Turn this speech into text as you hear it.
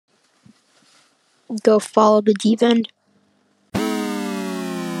Go follow the deep end.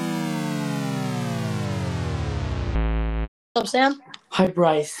 What's up, Sam? Hi,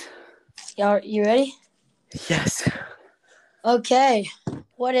 Bryce. You ready? Yes. Okay.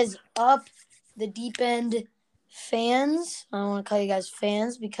 What is up, the deep end fans? I don't want to call you guys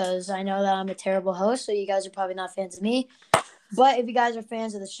fans because I know that I'm a terrible host, so you guys are probably not fans of me. But if you guys are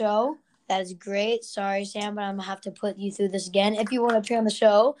fans of the show, that is great. Sorry, Sam, but I'm going to have to put you through this again. If you want to appear on the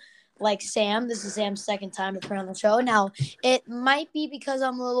show, like Sam, this is Sam's second time appearing on the show. Now, it might be because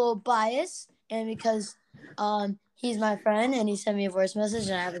I'm a little biased and because he's my friend and he sent me a voice message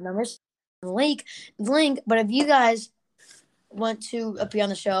and I have the numbers, the link. But if you guys want to appear on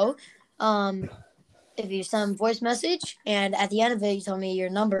the show, if you send a voice message and at the end of it you tell me your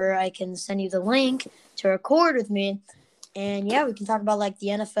number, I can send you the link to record with me. And yeah, we can talk about like the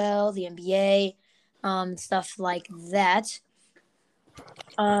NFL, the NBA, stuff like that.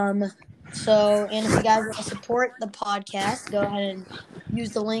 So, and if you guys want to support the podcast, go ahead and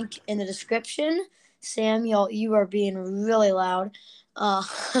use the link in the description. Sam, you are being really loud. Go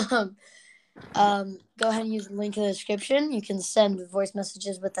ahead and use the link in the description. You can send voice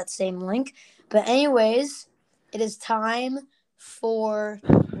messages with that same link. But anyways, it is time for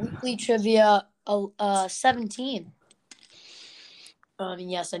weekly trivia 17.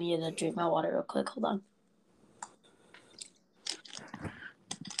 Yes, I needed to drink my water real quick. Hold on.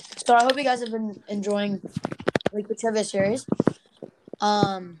 So I hope you guys have been enjoying weekly trivia series.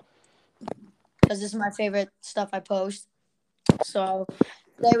 Because this is my favorite stuff I post. So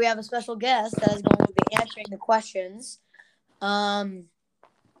today we have a special guest that is going to be answering the questions.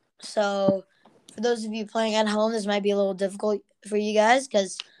 So for those of you playing at home, this might be a little difficult for you guys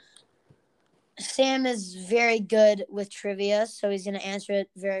because Sam is very good with trivia, so he's going to answer it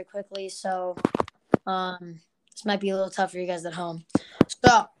very quickly. So this might be a little tough for you guys at home.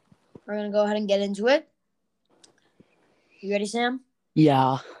 So we're going to go ahead and get into it. You ready, Sam?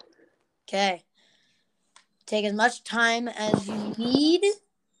 Yeah. Okay. Take as much time as you need,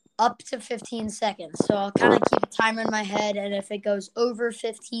 up to 15 seconds. So I'll kind of keep a timer in my head, and if it goes over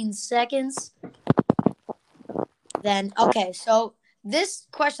 15 seconds, then okay. So this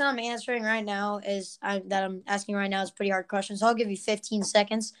question I'm answering right now that I'm asking right now is a pretty hard question. So I'll give you 15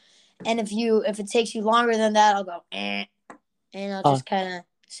 seconds, and if it takes you longer than that, I'll go and I'll just kind of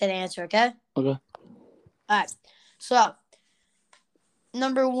say the answer. Okay. Okay. All right. So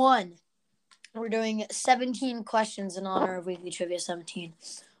number 1. We're doing 17 questions in honor of Weekly Trivia 17.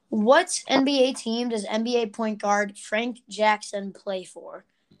 What NBA team does NBA point guard Frank Jackson play for?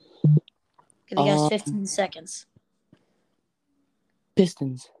 Give you guys 15 seconds.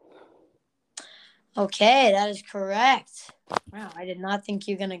 Pistons. Okay, that is correct. Wow, I did not think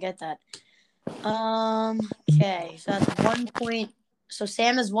you're going to get that. Okay, so that's 1 point. So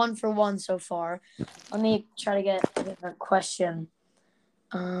Sam is 1 for 1 so far. Let me try to get a different question.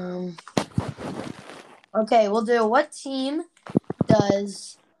 Okay, we'll do what team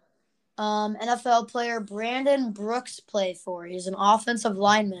does NFL player Brandon Brooks play for? He's an offensive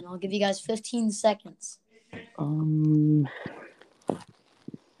lineman. I'll give you guys 15 seconds. Does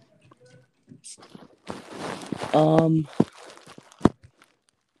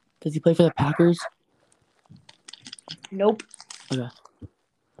he play for the Packers? Nope. Okay.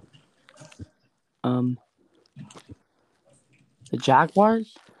 The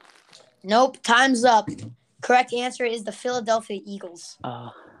Jaguars? Nope. Time's up. Correct answer is the Philadelphia Eagles.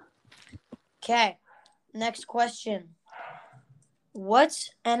 Okay. Next question. What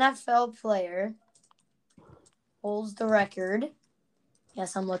NFL player holds the record?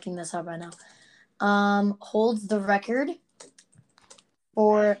 Yes, I'm looking this up right now. Holds the record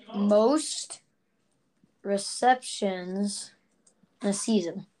for most receptions in a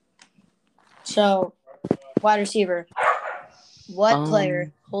season. So, wide receiver. What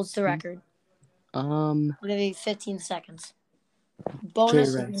player holds the record? I'll give you 15 seconds.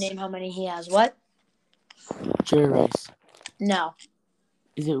 Bonus if you name how many he has. What? Jerry Rice. No.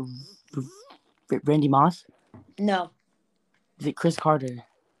 Is it Randy Moss? No. Is it Chris Carter?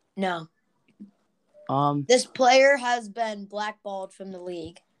 No. This player has been blackballed from the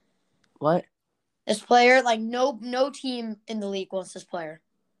league. What? This player, like no team in the league wants this player.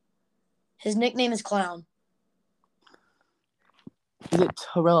 His nickname is Clown. Is it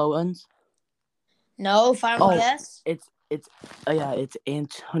Terrell Owens? No, final guess. It's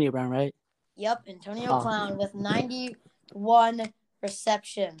Antonio Brown, right? Yep, Antonio Clown with 91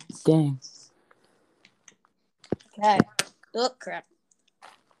 receptions. Dang. Okay. Oh, crap.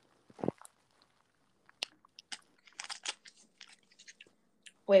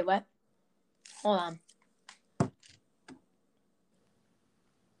 Wait, what? Hold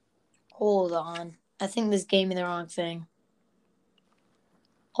on. I think this gave me the wrong thing.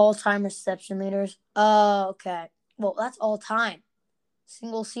 All-time reception leaders. Oh, okay. Well, that's all-time.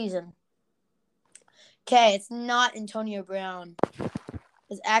 Single season. Okay, it's not Antonio Brown.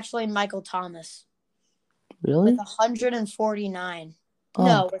 It's actually Michael Thomas. Really? With 149. Oh.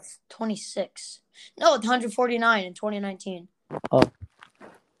 No, it's 26. No, it's 149 in 2019. Oh.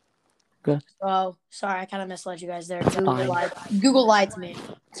 Good. Oh, sorry, I kind of misled you guys there. Fine. Google lied to me.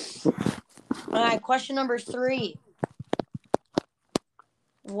 All right, question number 3.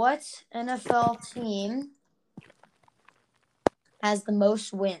 What NFL team has the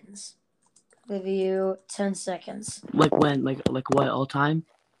most wins? I'll give you 10 seconds. Like when? Like what? All time?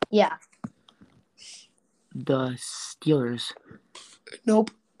 Yeah. The Steelers.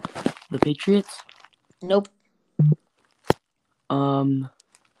 Nope. The Patriots. Nope. The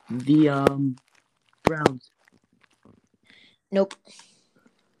Browns. Nope.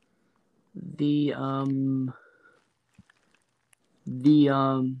 The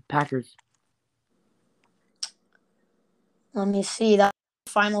Packers. Let me see that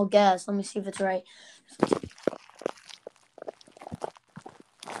final guess. Let me see if it's right.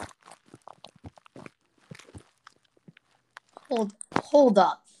 Hold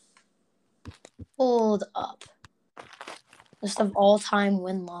up. List of all-time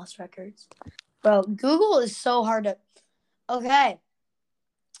win-loss records. Bro, Google is so hard to... Okay.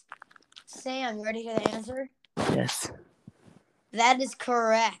 Sam, you ready to hear the answer? Yes. That is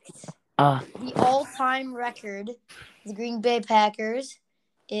correct. The all-time record, the Green Bay Packers,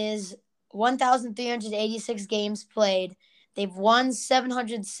 is 1,386 games played. They've won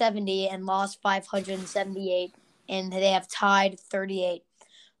 770 and lost 578, and they have tied 38.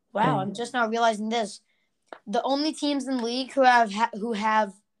 Wow, I'm just now realizing this. The only teams in the league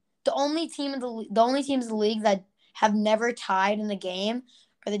the only teams in the league that have never tied in a game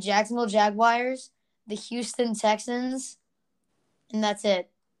are the Jacksonville Jaguars, the Houston Texans, and that's it.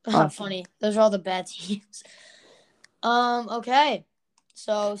 Funny. Those are all the bad teams. Okay.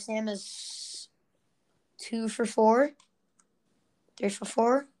 So Sam is 2 for 4. 3 for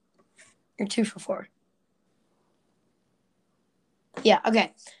 4. You're 2 for 4. Yeah,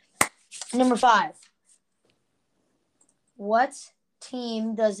 okay. Number 5. What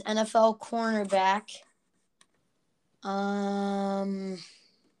team does NFL cornerback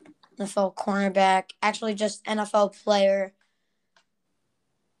actually just NFL player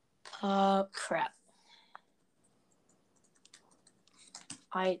crap.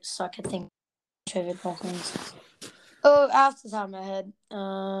 I suck at thinking trivial things. Oh, off the top of my head.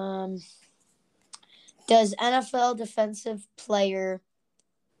 Does NFL defensive player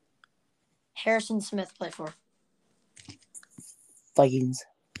Harrison Smith play for? Vikings.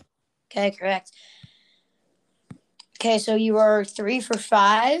 Okay, correct. Okay, so you are 3 for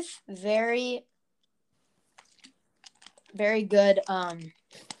 5. Very, very good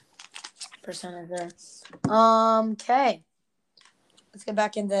percentage there. Okay. Let's get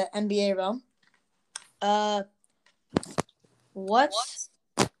back into NBA realm. What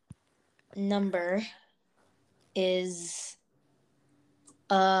number is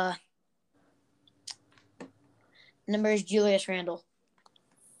Julius Randle?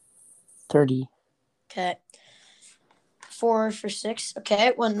 30. Okay. 4 for 6.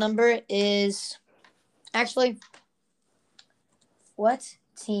 Okay. What number is actually what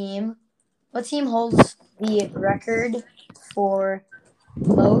team holds the record for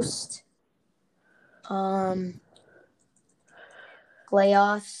most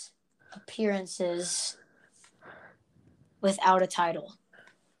playoffs appearances without a title?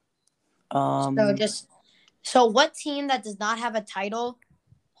 So what team that does not have a title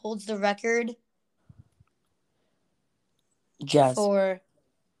holds the record? Jazz. For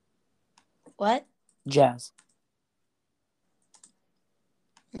what? Jazz.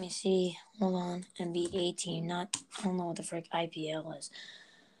 Let me see. Hold on. NBA team. I don't know what the frick IPL is.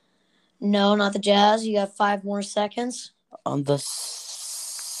 No, not the Jazz. You got 5 more seconds. The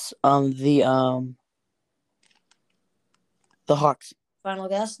Hawks. Final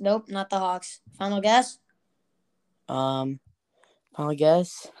guess? Nope, not the Hawks. Final guess? Final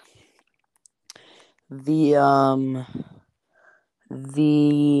guess. The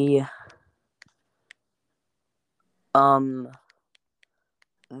 3,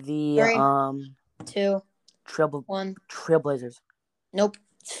 2, 1. Trailblazers. Nope.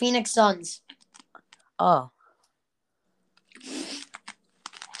 It's Phoenix Suns. Oh.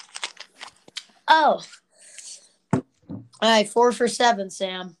 All right, 4 for 7,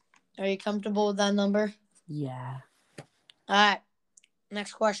 Sam. Are you comfortable with that number? Yeah. All right.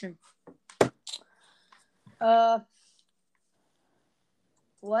 Next question. What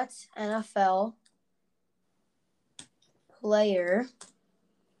NFL player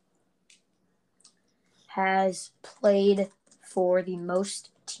has played for the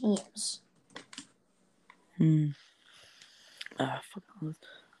most teams? Fuck.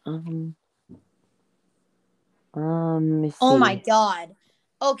 Let me see. Oh my god.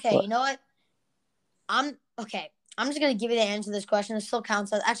 Okay, What? you know what? I'm just gonna give you the answer to this question. It still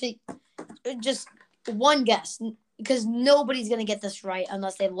counts as actually just one guess because nobody's gonna get this right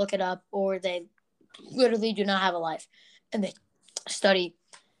unless they look it up or they literally do not have a life and they study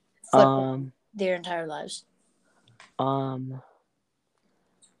football their entire lives.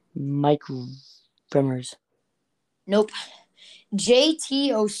 Mike Remmers. Nope.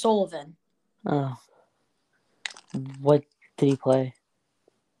 JT O'Sullivan. Oh. What did he play?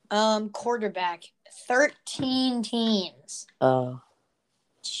 Quarterback. 13 teams. Oh.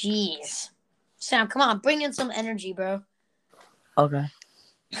 Jeez. Sam, come on, bring in some energy, bro. Okay.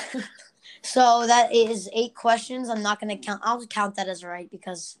 So that is 8 questions. I'm not gonna count. I'll count that as right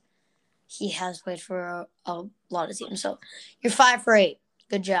because he has played for a lot of teams. So you're 5 for 8.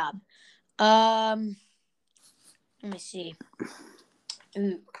 Good job. Let me see.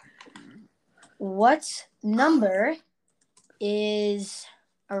 Ooh. What number is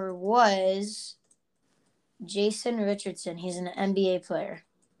or was Jason Richardson? He's an NBA player.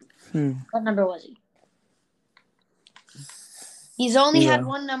 What number was he? He's only had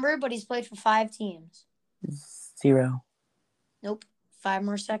one number, but he's played for 5 teams. 0. Nope. 5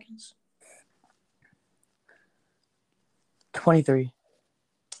 more seconds. 23.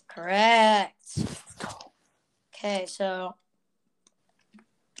 Correct. Okay, so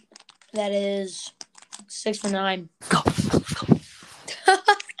that is 6 for 9. Go.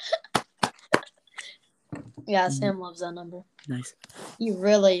 Yeah, Sam loves that number. Nice. He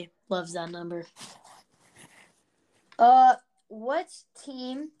really loves that number. What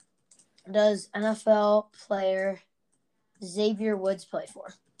team does NFL player Xavier Woods play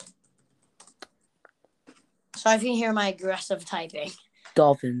for? Sorry if you hear my aggressive typing.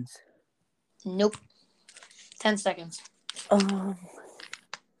 Dolphins. Nope. 10 seconds. Does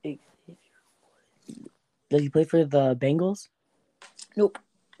he play for the Bengals? Nope.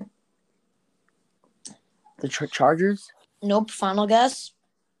 The Chargers? Nope. Final guess?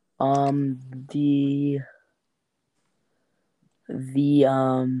 The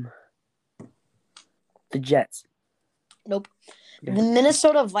Jets. Nope. The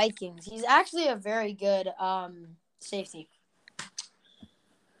Minnesota Vikings. He's actually a very good safety.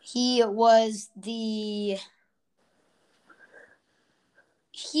 He was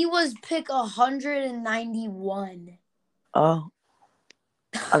pick 191. Oh.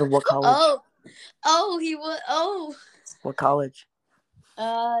 Out of what college? He was. What college?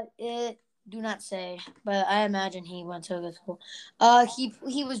 It do not say, but I imagine he went to a good school.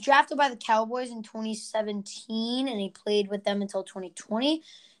 He was drafted by the Cowboys in 2017, and he played with them until 2020,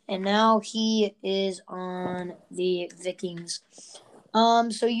 and now he is on the Vikings.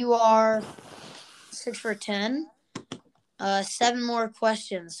 So you are 6 for 10. 7 more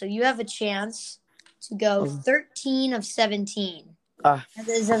questions, so you have a chance to go 13 of 17. That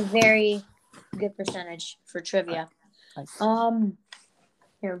is a very good percentage for trivia. Nice.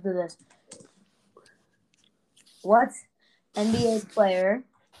 Here, we'll do this. What NBA player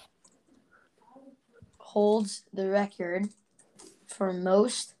holds the record for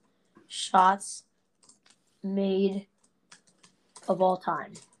most shots made of all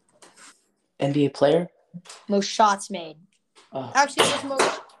time? NBA player? Most shots made. Actually, just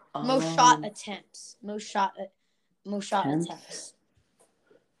most shot attempts. Most shot attempts.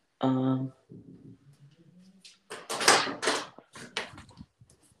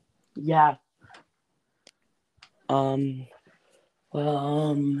 Yeah. 10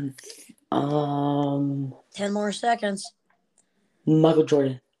 more seconds. Michael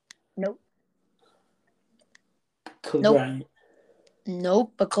Jordan. Nope. Kobe Bryant.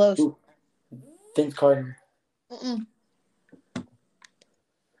 Nope, but close. Ooh. Vince Carter. Mm-mm.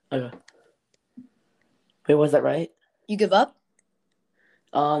 Okay. Wait, was that right? You give up?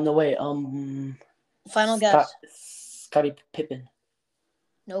 No, wait. Final guess. Scottie Pippen.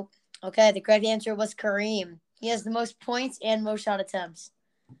 Nope. Okay, the correct answer was Kareem. He has the most points and most shot attempts.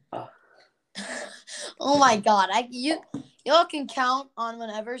 Oh my God! Y'all can count on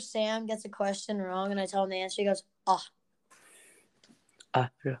whenever Sam gets a question wrong and I tell him the answer. He goes, Yeah.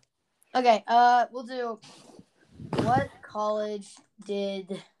 Okay. We'll do. What college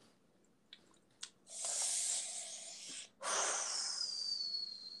did?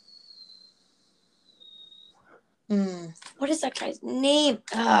 What is that guy's name?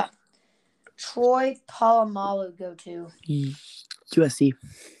 Troy Polamalu go to? USC.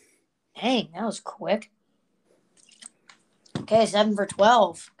 Dang, that was quick. Okay, 7 for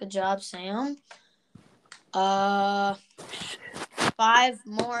 12. Good job, Sam. 5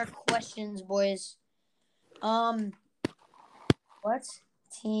 more questions, boys. What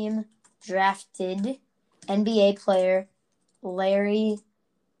team drafted NBA player Larry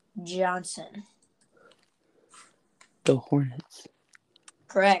Johnson? The Hornets.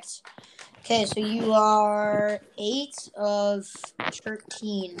 Correct. Okay, so you are 8 of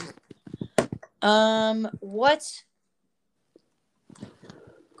 13. What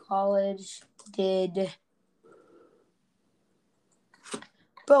college did...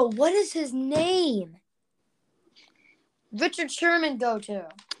 Bro, what is his name? Richard Sherman go to?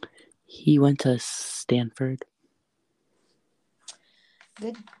 He went to Stanford.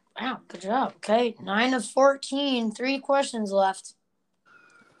 Good. Wow, good job. Okay, 9 of 14. 3 questions left.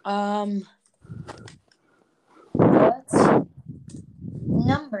 What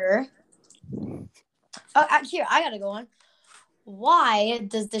number? Oh, here, I gotta go on. Why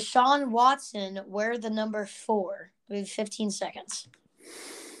does Deshaun Watson wear the number 4? We have 15 seconds.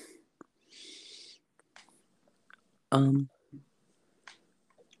 4.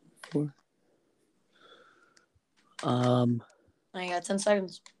 I got 10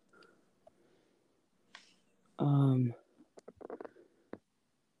 seconds.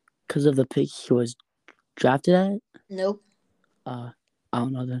 Because of the pick he was drafted at? Nope. I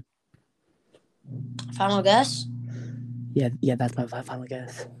don't know then. Final guess? Yeah, that's my final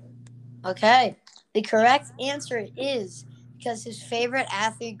guess. Okay. The correct answer is because his favorite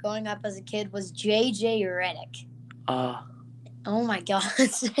athlete growing up as a kid was J.J. Redick. Oh my God.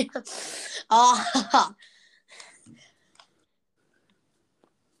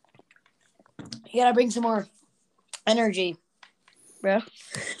 You gotta bring some more energy, bro.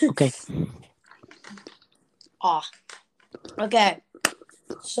 Okay. Okay.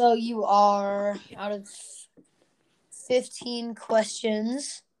 So you are out of 15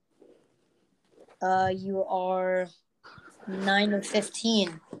 questions. You are 9 of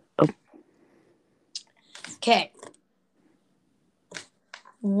 15. Oh. Okay.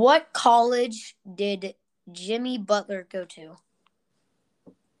 What college did Jimmy Butler go to?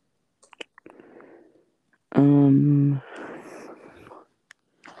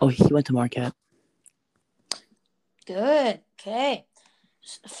 He went to Marquette. Good. Okay.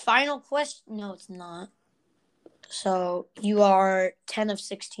 Final question. No, it's not. So you are 10 of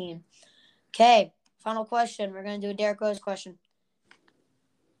 16. Okay. Final question. We're going to do a Derrick Rose question.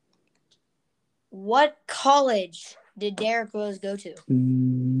 What college did Derrick Rose go to?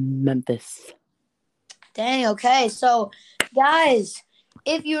 Memphis. Dang, okay. So, guys,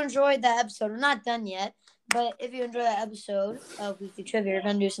 if you enjoyed that episode, we're not done yet, but if you enjoyed that episode of Weekly Trivia, we're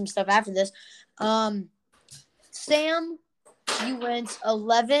going to do some stuff after this. Sam, you went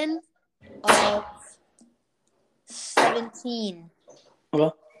 11 of 17.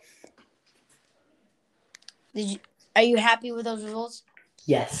 Okay. Are you happy with those results?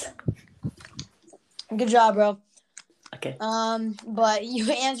 Yes. Good job, bro. Okay. But you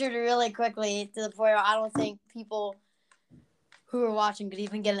answered it really quickly to the point where I don't think people who are watching could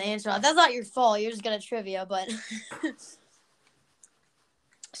even get an answer. That's not your fault. You're just good at trivia, but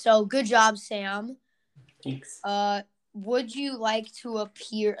so good job, Sam. Thanks. Would you like to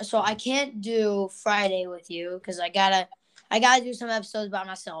appear? So I can't do Friday with you because I gotta do some episodes by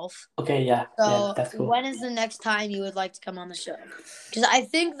myself. Okay, yeah. So yeah, that's cool. When is the next time you would like to come on the show? Because I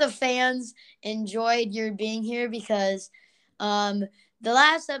think the fans enjoyed your being here because the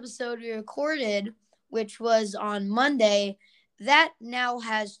last episode we recorded, which was on Monday, that now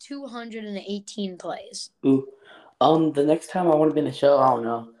has 218 plays. Ooh. The next time I want to be in the show, I don't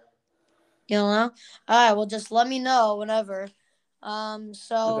know. You don't know? All right, well, just let me know whenever.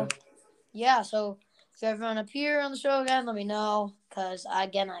 Okay. Yeah, so if you ever want to appear on the show again, let me know. Because,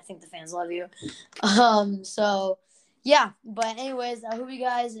 again, I think the fans love you. So, yeah. But anyways, I hope you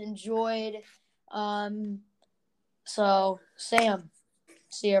guys enjoyed. So, Sam,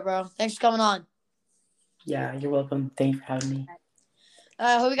 see you, bro. Thanks for coming on. Yeah, you're welcome. Thanks for having me.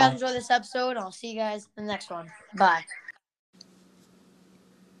 I hope you guys enjoyed this episode. I'll see you guys in the next one. Bye.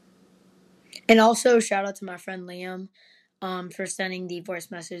 And also, shout out to my friend Liam for sending the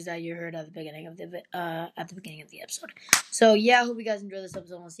voice message that you heard at the beginning of the episode. So, yeah, I hope you guys enjoyed this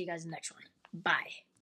episode. I'll see you guys in the next one. Bye.